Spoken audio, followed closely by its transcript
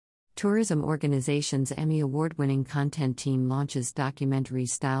Tourism organization's Emmy Award-winning content team launches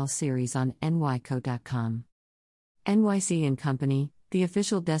documentary-style series on nyco.com. NYC & Company, the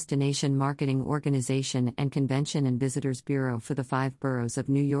official destination marketing organization and convention and visitors bureau for the 5 boroughs of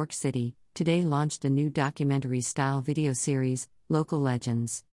New York City, today launched a new documentary-style video series, Local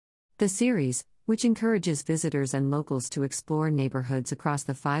Legends. The series, which encourages visitors and locals to explore neighborhoods across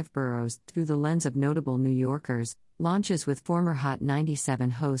the 5 boroughs through the lens of notable New Yorkers, launches with former Hot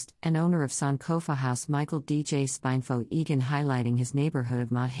 97 host and owner of Sankofa House Michael DJ Spinefo Egan highlighting his neighborhood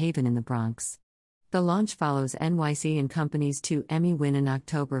of Mott Haven in the Bronx. The launch follows NYC & Company's 2 Emmy win in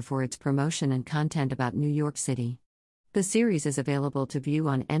October for its promotion and content about New York City. The series is available to view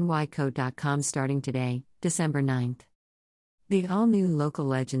on nyco.com starting today, December 9th. The all-new Local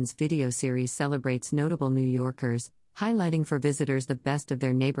Legends video series celebrates notable New Yorkers, highlighting for visitors the best of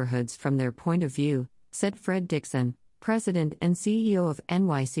their neighborhoods from their point of view, said Fred Dixon, president and CEO of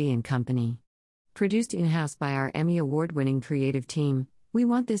NYC & Company. Produced in-house by our Emmy Award-winning creative team, we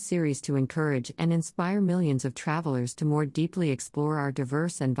want this series to encourage and inspire millions of travelers to more deeply explore our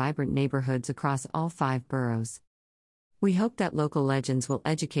diverse and vibrant neighborhoods across all 5 boroughs. We hope that Local Legends will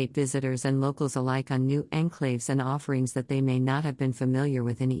educate visitors and locals alike on new enclaves and offerings that they may not have been familiar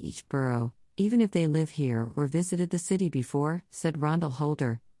with in each borough, even if they live here or visited the city before, said Rondell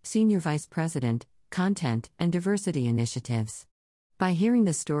Holder, Senior Vice President, Content and Diversity Initiatives. By hearing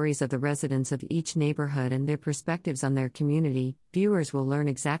the stories of the residents of each neighborhood and their perspectives on their community, viewers will learn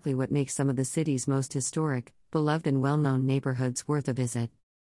exactly what makes some of the city's most historic, beloved and well-known neighborhoods worth a visit.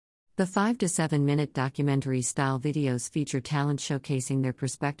 The 5 to 7-minute documentary-style videos feature talent showcasing their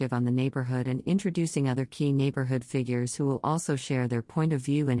perspective on the neighborhood and introducing other key neighborhood figures who will also share their point of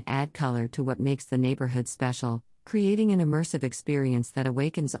view and add color to what makes the neighborhood special, creating an immersive experience that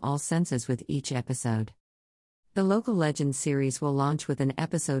awakens all senses with each episode. The Local Legends series will launch with an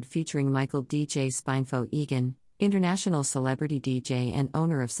episode featuring Michael DJ Spinefo Egan, international celebrity DJ and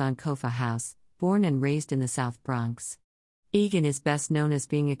owner of Sankofa House, born and raised in the South Bronx. Egan is best known as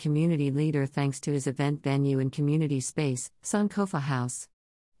being a community leader thanks to his event venue and community space, Sankofa House.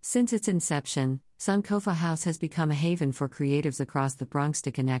 Since its inception, Sankofa House has become a haven for creatives across the Bronx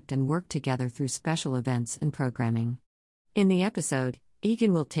to connect and work together through special events and programming. In the episode,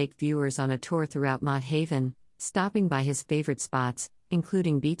 Egan will take viewers on a tour throughout Mott Haven, stopping by his favorite spots,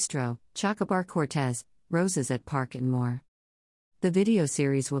 including Bistro, Chocobar Cortez, Roses at Park and more. The video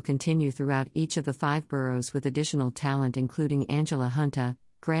series will continue throughout each of the 5 boroughs with additional talent including Angela Hunta,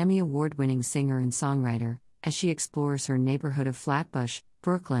 Grammy Award-winning singer and songwriter, as she explores her neighborhood of Flatbush,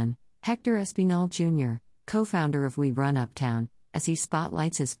 Brooklyn, Hector Espinal Jr., co-founder of We Run Uptown, as he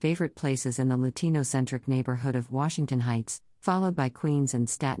spotlights his favorite places in the Latino-centric neighborhood of Washington Heights, followed by Queens and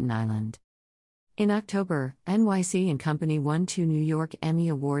Staten Island. In October, NYC & Company won 2 New York Emmy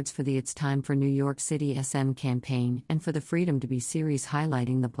Awards for the It's Time for New York City SM campaign and for the Freedom to Be series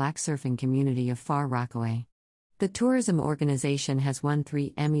highlighting the Black surfing community of Far Rockaway. The tourism organization has won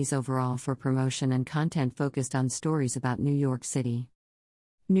 3 Emmys overall for promotion and content focused on stories about New York City.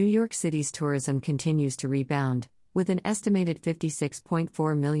 New York City's tourism continues to rebound, with an estimated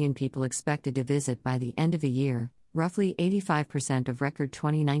 56.4 million people expected to visit by the end of the year, roughly 85% of record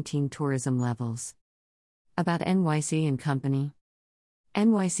 2019 tourism levels. About NYC & Company.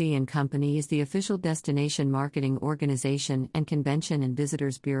 NYC & Company is the official destination marketing organization and convention and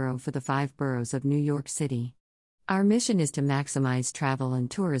visitors bureau for the 5 boroughs of New York City. Our mission is to maximize travel and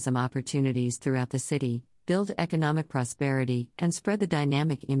tourism opportunities throughout the city, build economic prosperity, and spread the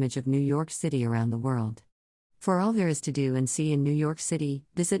dynamic image of New York City around the world. For all there is to do and see in New York City,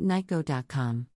 visit nyco.com.